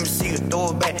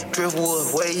throw it back.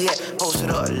 Driftwood, where you at? Post it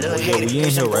up, little hater. We in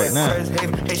here right now.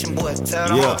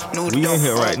 Yeah, we in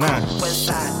here right now. This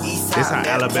how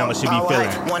Alabama should be feeling.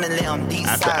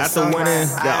 After winning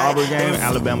that Auburn game,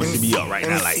 Alabama should be up right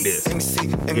now like this.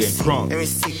 Getting crunk for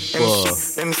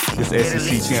this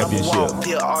SEC Championship.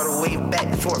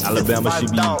 Alabama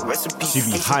should be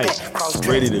hyped,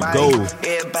 ready to go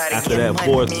after that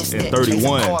 4th and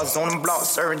 31.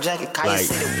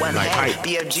 Like hype.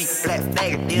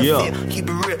 Yeah.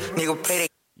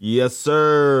 Yes,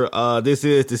 sir. This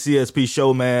is the CSP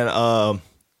show, man.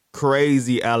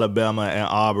 Crazy Alabama and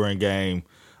Auburn game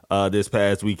this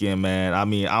past weekend, man. I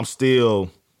mean, I'm still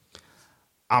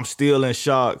in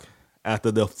shock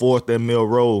after the 4th and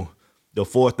Milroe, the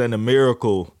 4th and the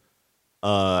Miracle.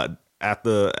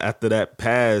 After that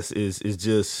pass is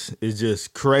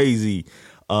just crazy.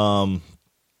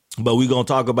 But we gonna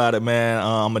talk about it, man.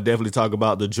 I'm gonna definitely talk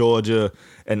about the Georgia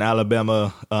and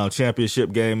Alabama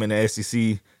championship game in the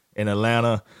SEC in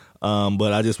Atlanta.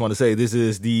 But I just want to say this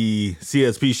is the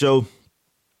CSP show.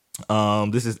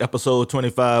 This is episode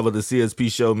 25 of the CSP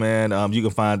show, man. You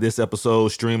can find this episode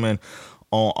streaming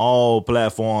on all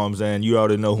platforms, and you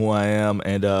already know who I am.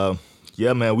 And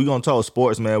yeah, man, we're gonna talk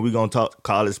sports, man. We're gonna talk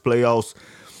college playoffs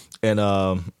and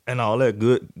all that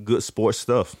good sports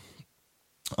stuff.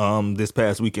 This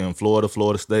past weekend,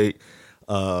 Florida State,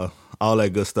 all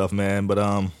that good stuff, man.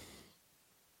 But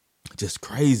just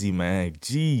crazy, man.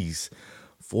 Jeez.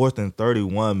 4th and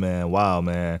 31, man. Wow,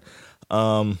 man.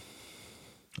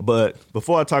 But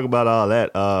before I talk about all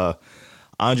that,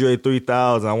 Andre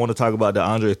 3000, I want to talk about the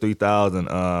Andre 3000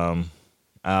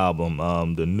 album,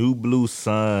 the New Blue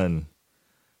Sun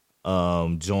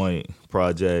joint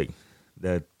project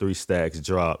that 3 Stacks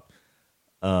dropped.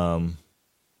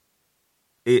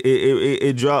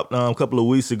 It dropped a couple of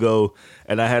weeks ago,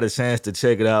 and I had a chance to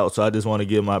check it out, so I just want to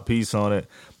give my piece on it.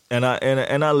 And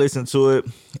I listened to it,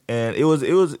 and it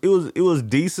was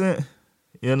decent.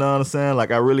 You know what I'm saying?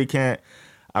 Like I really can't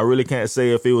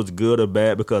say if it was good or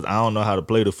bad because I don't know how to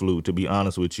play the flute, to be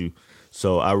honest with you.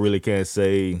 So I really can't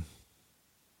say,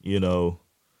 you know,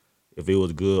 if it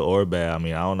was good or bad. I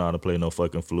mean, I don't know how to play no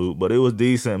fucking flute, but it was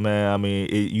decent, man. I mean,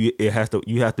 you have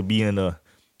to be in a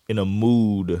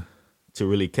mood to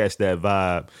really catch that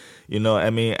vibe, you know. I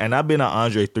mean, and I've been an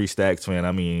Andre 3 Stacks fan.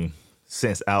 I mean,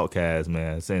 since Outkast,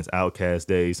 man, since Outkast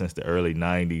days, since the early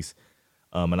 '90s.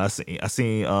 And I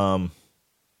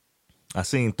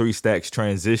seen 3 Stacks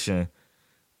transition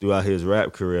throughout his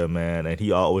rap career, man. And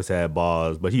he always had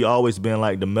bars, but he always been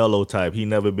like the mellow type. He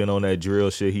never been on that drill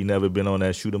shit. He never been on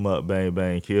that shoot 'em up, bang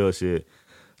bang, kill shit.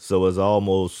 So it's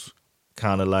almost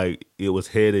kind of like it was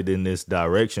headed in this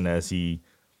direction as he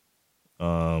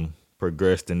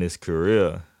progressed in his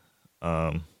career.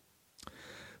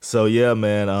 So yeah,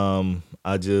 man,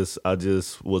 I just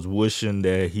was wishing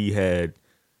that he had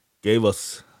gave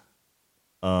us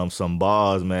some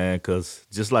bars, man, because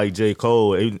just like J.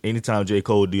 Cole, anytime J.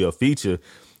 Cole do a feature,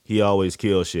 he always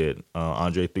kill shit.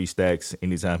 Andre 3 Stacks,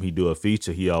 anytime he do a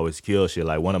feature, he always kill shit.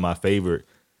 Like one of my favorite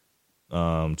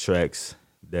tracks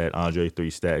that Andre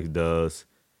 3 Stacks does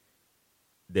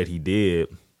that he did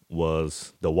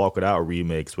was the Walk It Out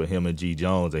remix with him and G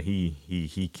Jones, and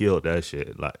he killed that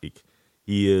shit. Like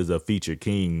he is a feature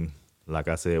king. Like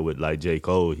I said with like J.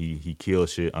 Cole, he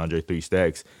kills shit. Andre 3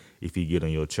 Stacks, if he get on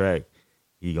your track,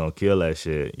 he gonna kill that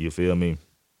shit. You feel me?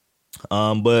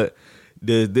 But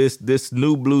this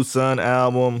New Blue Sun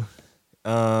album,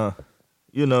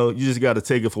 you know, you just got to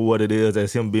take it for what it is.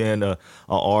 As him being an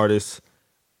artist.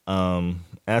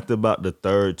 After about the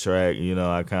 3rd track, you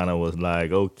know, I kind of was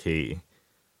like, okay.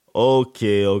 You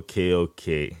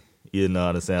know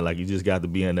what I'm saying? Like, you just got to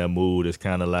be in that mood. It's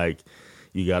kind of like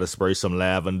you got to spray some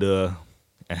lavender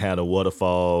and have a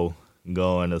waterfall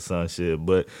going or some shit.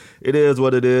 But it is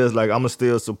what it is. Like, I'm going to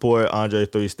still support Andre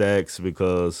 3 Stacks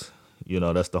because, you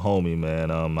know, that's the homie,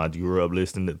 man. I grew up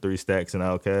listening to 3 Stacks and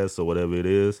Outkast, so whatever it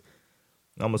is,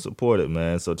 I'm going to support it,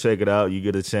 man. So check it out. You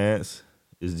get a chance.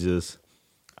 It's just,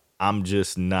 I'm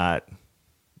just not.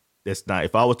 That's not.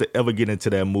 If I was to ever get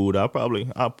into that mood, I'll probably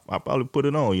put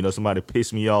it on. You know, somebody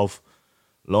pissed me off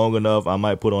long enough, I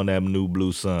might put on that New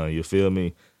Blue Sun. You feel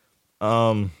me?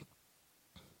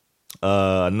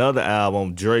 Another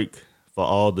album, Drake, For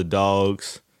All the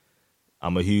Dogs.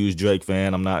 I'm a huge Drake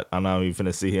fan. I'm not even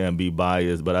finna sit here and be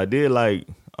biased, but I did like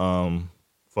For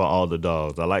All the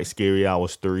Dogs. I like Scary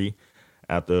Hours 3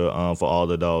 after For All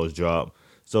the Dogs dropped.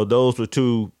 So those were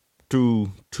two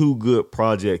good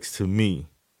projects to me.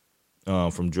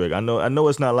 From Drake. I know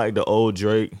it's not like the old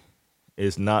Drake.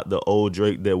 It's not the old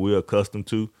Drake that we're accustomed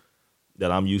to.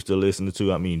 that I'm used to listening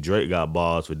to. I mean, Drake got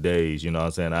bars for days, you know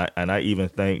what I'm saying? I even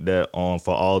think that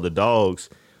For All the Dogs,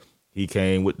 he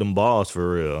came with them bars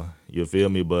for real. You feel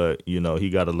me? But, you know, he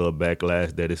got a little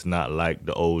backlash that it's not like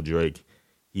the old Drake.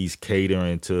 He's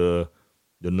catering to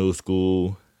the new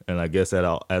school. And I guess that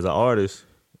as an artist,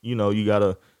 you know, you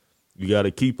gotta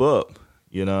keep up.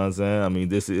 You know what I'm saying? I mean,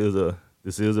 this is a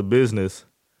business.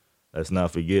 Let's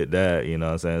not forget that, you know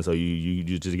what I'm saying? So you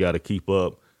just gotta keep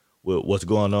up with what's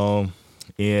going on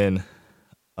in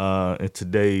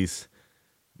today's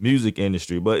music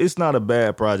industry. But it's not a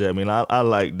bad project. I mean, I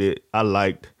liked it. I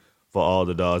liked For All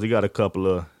the Dogs. He got a couple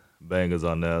of bangers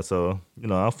on there. So, you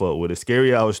know, I fuck with it.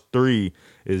 Scary Hours 3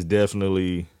 is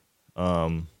definitely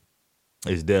dope.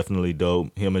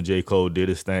 Him and J. Cole did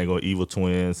his thing on Evil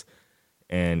Twins,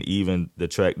 and even the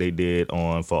track they did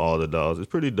on For All the Dogs. It's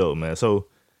pretty dope, man. So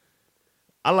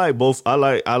I like both. I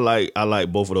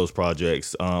like both of those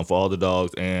projects. For All the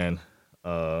Dogs and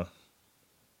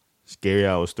Scary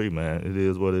Hours 3, man. It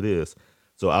is what it is.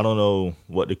 So I don't know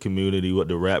what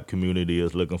the rap community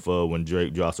is looking for when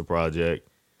Drake drops a project.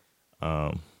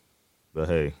 But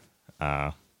hey,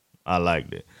 I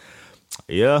liked it.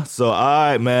 Yeah. So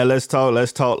all right, man. Let's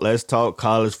talk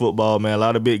college football, man. A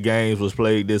lot of big games was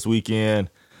played this weekend.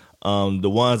 The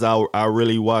ones I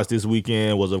really watched this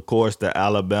weekend was, of course, the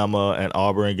Alabama and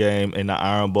Auburn game in the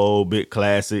Iron Bowl, big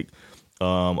classic.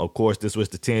 Of course, this was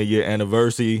the 10-year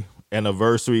anniversary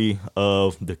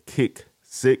of the Kick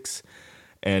Six,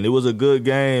 and it was a good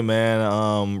game,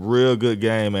 man. Real good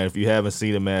game, man. If you haven't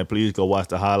seen it, man, please go watch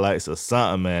the highlights or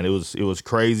something, man. It was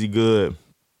crazy good.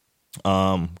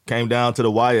 Came down to the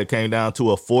wire, came down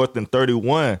to a 4th and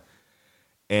 31,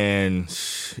 and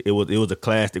it was a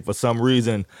classic. For some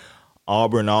reason,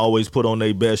 Auburn always put on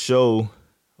their best show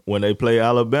when they play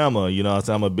Alabama. You know what I'm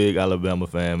saying? I'm a big Alabama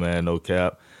fan, man. No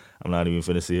cap. I'm not even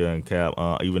finna sit here and cap.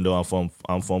 Even though I'm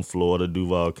from Florida,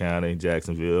 Duval County,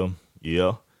 Jacksonville.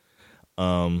 Yeah.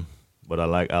 But I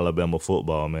like Alabama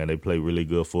football, man. They play really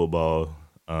good football.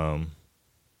 You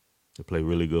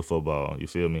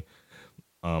feel me?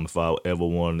 If I ever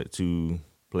wanted to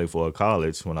play for a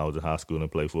college when I was in high school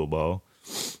and play football,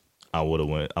 I would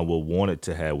wanted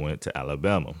to have went to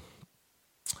Alabama.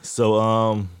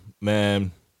 So,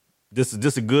 man, this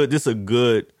is a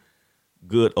good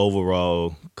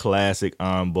overall classic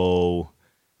Iron Bowl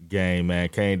game, man.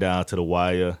 Came down to the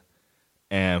wire,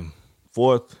 and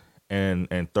 4th and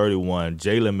 31.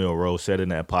 Jalen Milroe sat in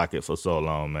that pocket for so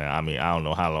long, man. I mean, I don't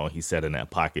know how long he sat in that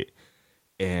pocket,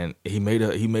 and he made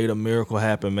a miracle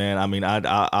happen, man. I mean,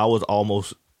 I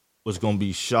was gonna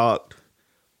be shocked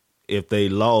if they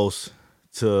lost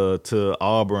to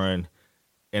Auburn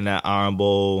in that Iron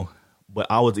Bowl, but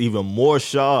I was even more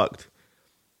shocked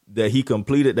that he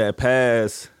completed that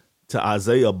pass to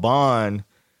Isaiah Bond,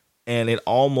 and it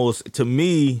almost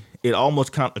kind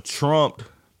of trumped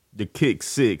the Kick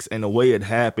Six, and the way it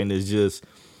happened is just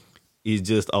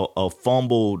a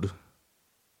fumbled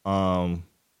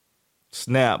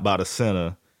snap by the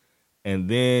center, and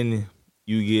then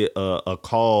you get a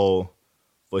call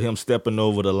for him stepping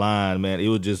over the line, man. It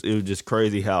was just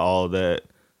crazy how all that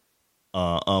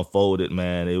unfolded,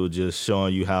 man. It was just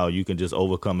showing you how you can just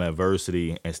overcome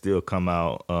adversity and still come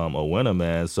out a winner,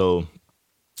 man. So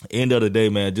end of the day,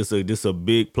 man, just a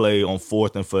big play on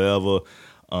 4th and forever,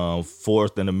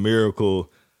 4th and a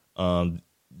miracle.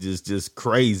 Just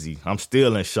crazy. I'm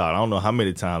still in shock. I don't know how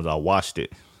many times I watched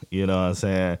it. You know what I'm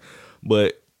saying?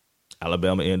 But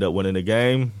Alabama ended up winning the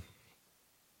game.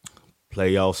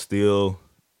 Playoffs still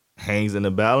hangs in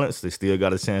the balance. They still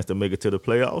got a chance to make it to the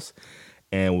playoffs.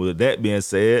 And with that being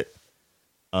said,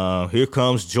 here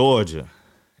comes Georgia.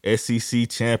 SEC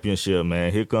Championship,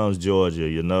 man. Here comes Georgia,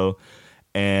 you know.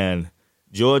 And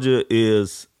Georgia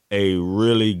is a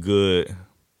really good,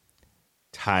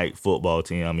 tight football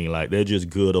team. I mean, like, they're just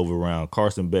good over around.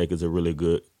 Carson Beck is a really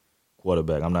good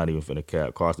quarterback. I'm not even finna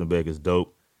cap. Carson Beck is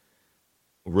dope.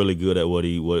 Really good at what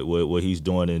he's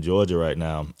doing in Georgia right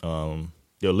now.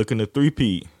 They're looking to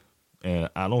three-peat, and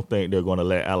I don't think they're going to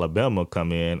let Alabama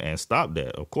come in and stop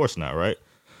that. Of course not, right?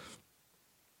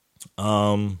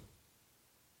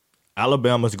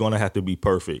 Alabama's going to have to be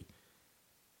perfect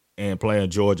and playing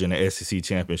Georgia in the SEC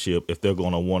Championship if they're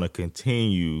going to want to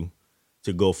continue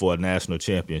to go for a national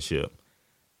championship.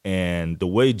 And the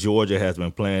way Georgia has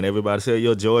been playing, everybody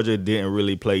said, Georgia didn't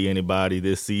really play anybody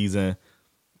this season,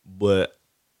 but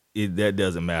that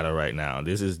doesn't matter right now.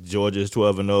 This is Georgia's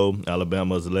 12-0,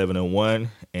 Alabama's 11-1,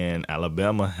 and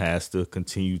Alabama has to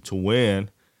continue to win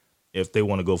if they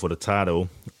want to go for the title,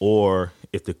 or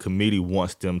if the committee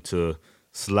wants them to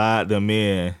slide them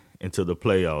into the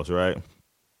playoffs, right?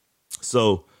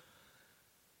 So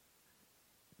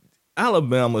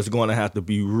Alabama is going to have to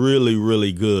be really,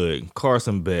 really good.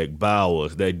 Carson Beck,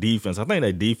 Bowers, that defense. I think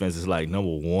that defense is like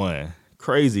number one.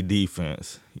 Crazy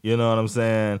defense. You know what I'm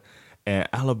saying? And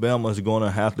Alabama is going to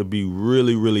have to be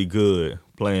really, really good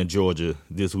playing Georgia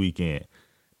this weekend.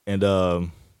 And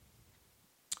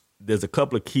there's a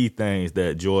couple of key things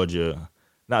that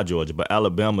but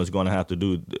Alabama is going to have to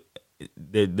do.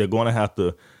 They're going to have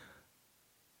to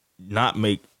not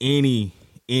make any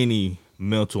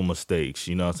mental mistakes.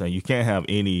 You know what I'm saying? You can't have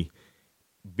any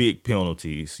big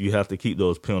penalties. You have to keep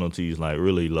those penalties like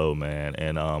really low, man.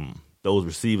 And those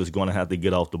receivers going to have to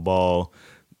get off the ball.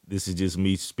 This is just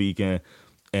me speaking.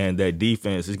 And that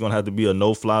defense is going to have to be a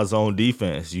no-fly zone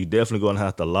defense. You definitely going to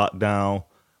have to lock down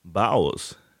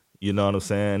Bowers. You know what I'm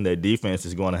saying? That defense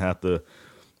is going to have to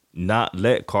not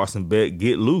let Carson Beck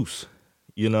get loose.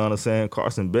 You know what I'm saying?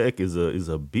 Carson Beck is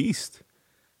a beast.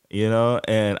 You know,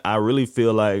 and I really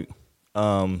feel like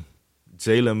Jalen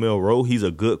Milroe, he's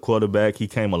a good quarterback. He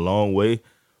came a long way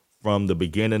from the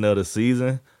beginning of the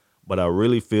season, but I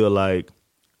really feel like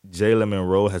Jalen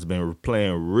Monroe has been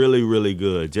playing really, really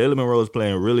good. Jalen Monroe is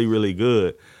playing really, really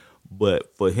good,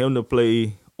 but for him to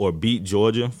play or beat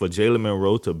Georgia, for Jalen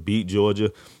Monroe to beat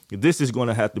Georgia, this is going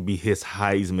to have to be his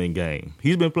Heisman game.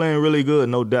 He's been playing really good,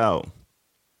 no doubt,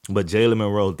 but Jalen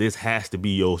Monroe, this has to be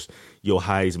your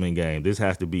Heisman game. This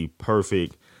has to be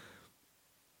perfect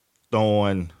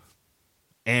throwing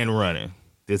and running.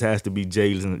 This has to be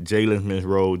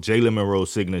Jalen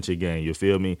Monroe's signature game. You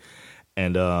feel me?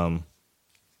 And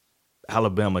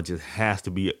Alabama just has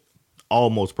to be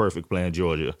almost perfect playing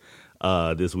Georgia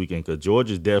this weekend, because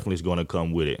Georgia definitely is going to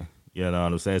come with it. You know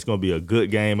what I'm saying? It's going to be a good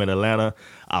game in Atlanta.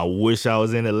 I wish I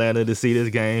was in Atlanta to see this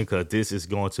game, because this is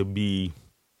going to be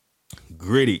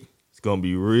gritty. It's going to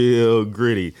be real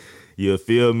gritty. You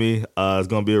feel me? It's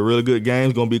going to be a really good game.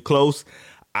 It's going to be close.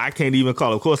 I can't even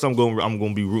call it. Of course, I'm going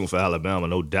to be rooting for Alabama,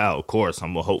 no doubt. Of course,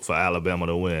 I'm going to hope for Alabama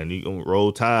to win. You're going to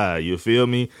roll tide. You feel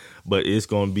me? But it's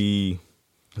going to be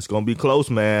close,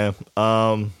 man.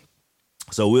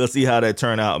 So we'll see how that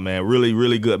turn out, man. Really,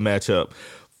 really good matchup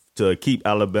to keep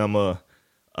Alabama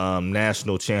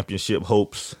national championship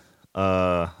hopes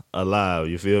alive.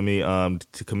 You feel me?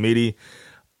 To committee,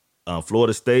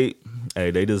 Florida State,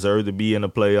 hey, they deserve to be in the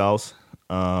playoffs.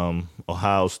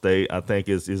 Ohio State, I think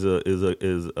is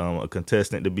a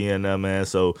contestant to be in there, man.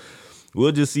 So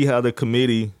we'll just see how the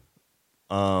committee,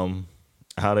 how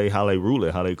they rule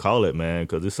it, how they call it, man.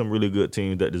 Because there's some really good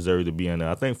teams that deserve to be in there.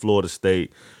 I think Florida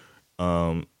State,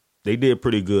 they did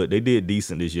pretty good. They did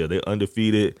decent this year. They're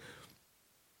undefeated.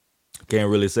 Can't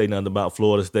really say nothing about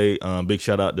Florida State. Big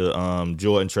shout out to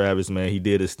Jordan Travis, man. He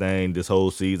did his thing this whole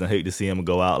season. Hate to see him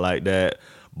go out like that.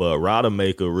 But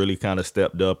Rodemaker really kind of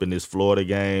stepped up in this Florida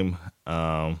game.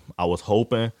 I was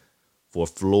hoping for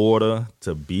Florida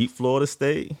to beat Florida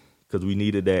State, because we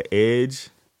needed that edge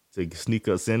to sneak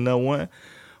us in that one.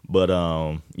 But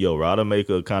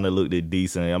Rodemaker kind of looked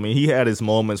decent. I mean, he had his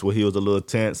moments where he was a little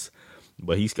tense,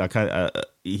 but he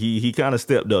kind of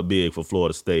stepped up big for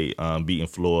Florida State, beating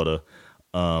Florida.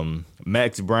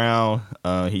 Max Brown,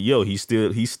 he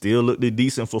still looked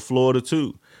decent for Florida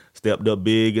too. Stepped up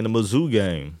big in the Mizzou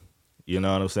game. You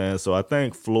know what I'm saying? So I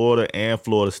think Florida and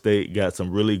Florida State got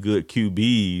some really good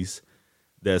QBs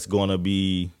that's gonna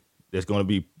be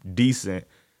decent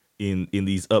in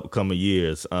these upcoming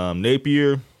years.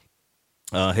 Napier,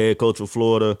 head coach of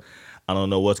Florida, I don't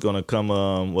know what's gonna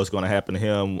happen to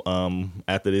him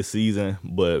after this season,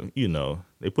 but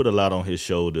they put a lot on his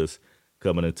shoulders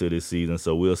coming into this season,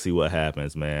 so we'll see what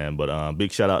happens, man. But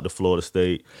big shout out to Florida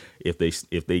State if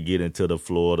they get into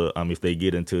the if they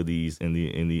get into these in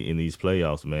these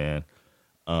playoffs, man.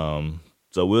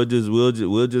 So we'll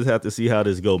just have to see how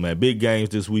this go, man. Big games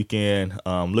this weekend.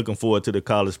 Looking forward to the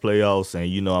college playoffs, and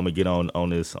I'm gonna get on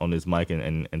this mic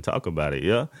and talk about it.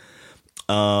 Yeah.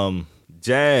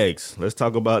 Jags. Let's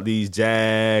talk about these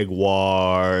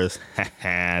Jaguars.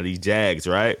 These Jags,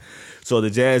 right? So the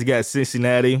Jags got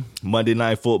Cincinnati, Monday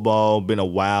Night Football. Been a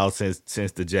while since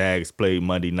the Jags played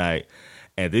Monday night.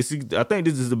 And I think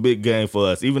this is a big game for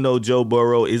us, even though Joe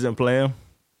Burrow isn't playing.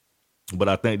 But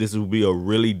I think this will be a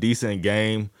really decent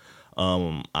game.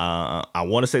 I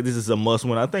want to say this is a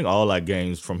must-win. I think all our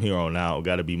games from here on out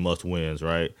got to be must-wins,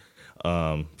 right?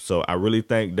 So I really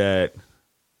think that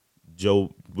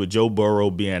with Joe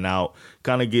Burrow being out,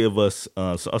 kind of give us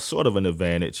a sort of an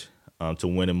advantage to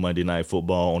winning Monday Night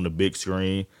Football on the big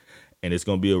screen, and it's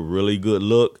going to be a really good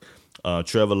look.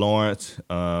 Trevor Lawrence,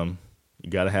 you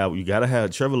gotta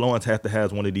have Trevor Lawrence have to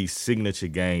have one of these signature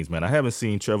games, man. I haven't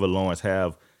seen Trevor Lawrence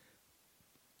have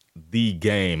the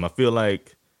game. I feel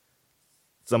like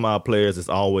some of our players is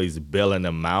always bailing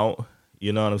them out.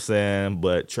 You know what I'm saying?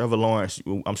 But Trevor Lawrence,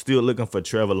 I'm still looking for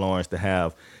Trevor Lawrence to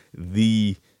have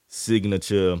the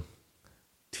signature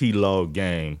T-Law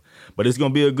game. But it's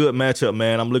gonna be a good matchup,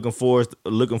 man. I'm looking forward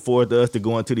to us to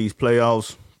go into these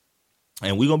playoffs,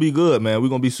 and we're gonna be good, man. We're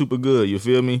gonna be super good. You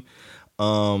feel me?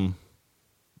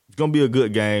 It's gonna be a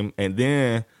good game, and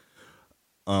then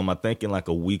I think in like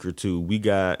a week or two we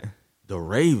got the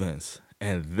Ravens,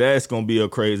 and that's gonna be a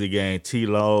crazy game.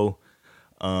 T-Law,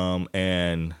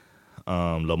 and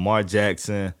Lamar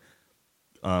Jackson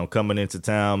coming into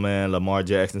town, man. Lamar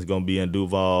Jackson's going to be in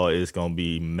Duval. It's going to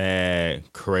be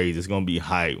mad crazy. It's going to be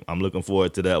hype. I'm looking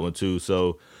forward to that one too.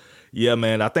 So, yeah,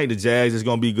 man, I think the Jags is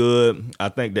going to be good. I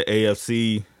think the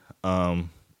AFC,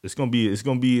 it's going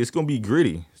to be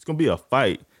gritty. It's going to be a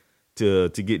fight to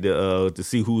get to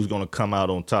see who's going to come out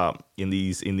on top in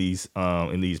these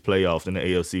playoffs, in the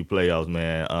AFC playoffs,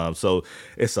 man. So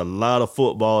it's a lot of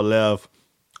football left.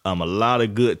 A lot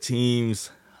of good teams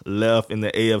left in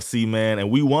the AFC, man, and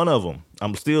we one of them.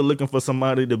 I'm still looking for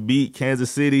somebody to beat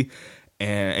Kansas City,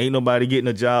 and ain't nobody getting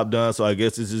the job done, so I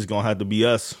guess it's just going to have to be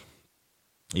us.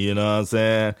 You know what I'm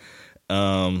saying?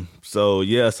 So,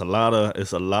 yeah, it's a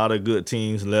lot of good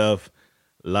teams left,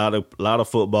 a lot of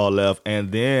football left,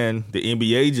 and then the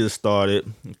NBA just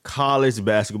started. College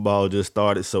basketball just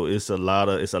started, so it's a lot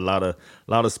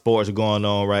of sports going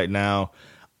on right now.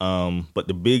 But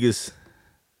the biggest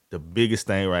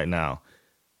thing right now,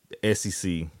 the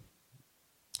SEC,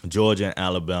 Georgia and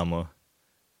Alabama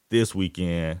this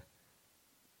weekend.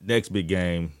 Next big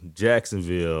game,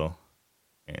 Jacksonville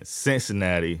and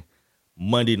Cincinnati,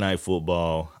 Monday Night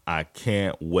Football. I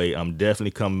can't wait. I'm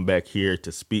definitely coming back here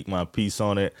to speak my piece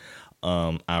on it.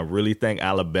 I really think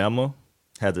Alabama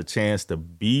has a chance to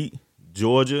beat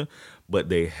Georgia, but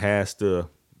they has to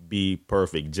be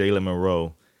perfect. Jalen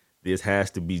Monroe. This has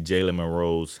to be Jalen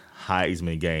Monroe's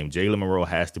Heisman game. Jalen Monroe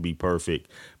has to be perfect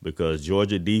because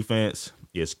Georgia defense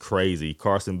is crazy.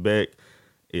 Carson Beck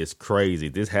is crazy.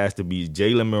 This has to be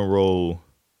Jalen Monroe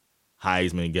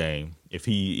Heisman game. If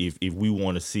we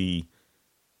want to see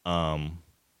a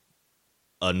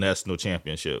national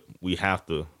championship, we have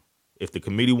to. If the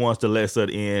committee wants to let us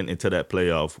in into that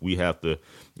playoff, we have to.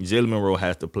 Jalen Monroe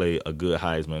has to play a good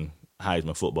Heisman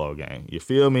football game. You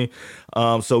feel me?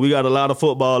 So we got a lot of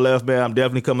football left, man. I'm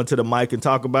definitely coming to the mic and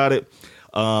talk about it.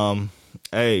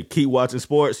 Hey, keep watching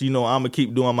sports. You know, I'm going to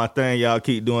keep doing my thing. Y'all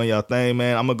keep doing y'all thing,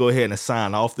 man. I'm going to go ahead and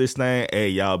sign off this thing. Hey,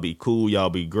 y'all be cool.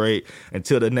 Y'all be great.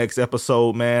 Until the next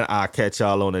episode, man, I'll catch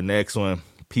y'all on the next one.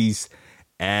 Peace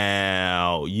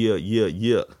out.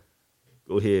 Yeah.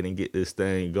 Go ahead and get this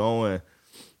thing going.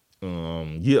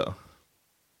 Yeah.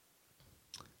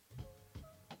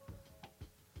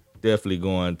 Definitely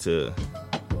going to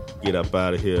get up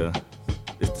out of here.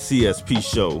 It's the CSP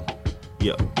show.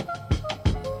 Yeah.